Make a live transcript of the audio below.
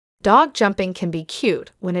Dog jumping can be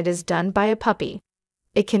cute when it is done by a puppy.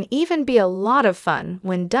 It can even be a lot of fun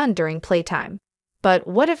when done during playtime. But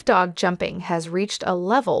what if dog jumping has reached a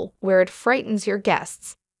level where it frightens your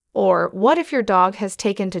guests? Or what if your dog has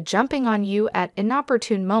taken to jumping on you at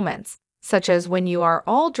inopportune moments, such as when you are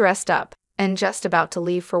all dressed up and just about to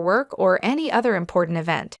leave for work or any other important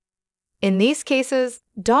event? In these cases,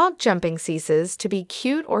 dog jumping ceases to be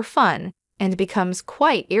cute or fun and becomes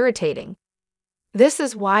quite irritating. This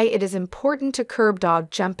is why it is important to curb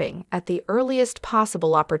dog jumping at the earliest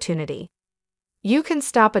possible opportunity. You can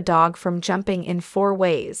stop a dog from jumping in 4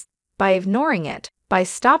 ways: by ignoring it, by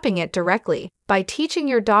stopping it directly, by teaching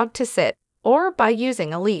your dog to sit, or by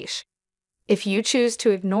using a leash. If you choose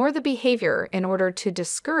to ignore the behavior in order to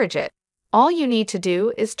discourage it, all you need to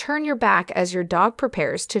do is turn your back as your dog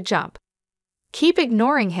prepares to jump. Keep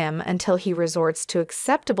ignoring him until he resorts to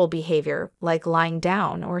acceptable behavior like lying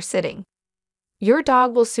down or sitting. Your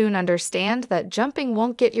dog will soon understand that jumping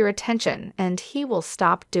won't get your attention and he will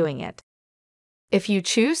stop doing it. If you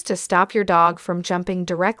choose to stop your dog from jumping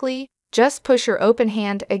directly, just push your open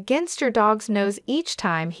hand against your dog's nose each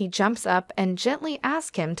time he jumps up and gently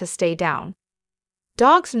ask him to stay down.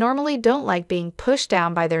 Dogs normally don't like being pushed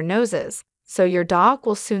down by their noses, so your dog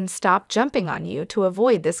will soon stop jumping on you to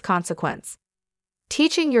avoid this consequence.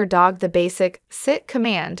 Teaching your dog the basic sit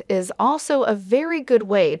command is also a very good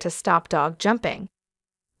way to stop dog jumping.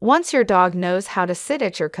 Once your dog knows how to sit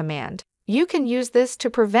at your command, you can use this to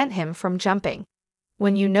prevent him from jumping.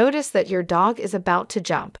 When you notice that your dog is about to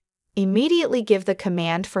jump, immediately give the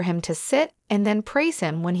command for him to sit and then praise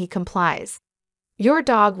him when he complies. Your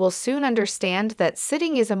dog will soon understand that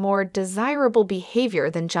sitting is a more desirable behavior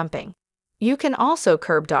than jumping. You can also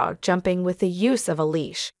curb dog jumping with the use of a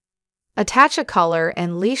leash. Attach a collar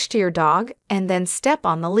and leash to your dog and then step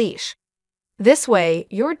on the leash. This way,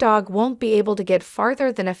 your dog won't be able to get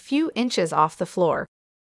farther than a few inches off the floor.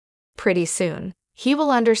 Pretty soon, he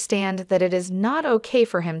will understand that it is not okay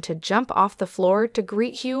for him to jump off the floor to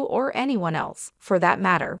greet you or anyone else, for that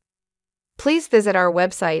matter. Please visit our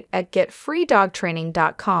website at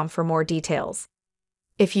getfreedogtraining.com for more details.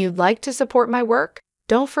 If you'd like to support my work,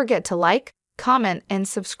 don't forget to like, comment, and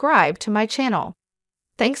subscribe to my channel.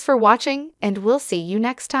 Thanks for watching, and we'll see you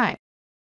next time.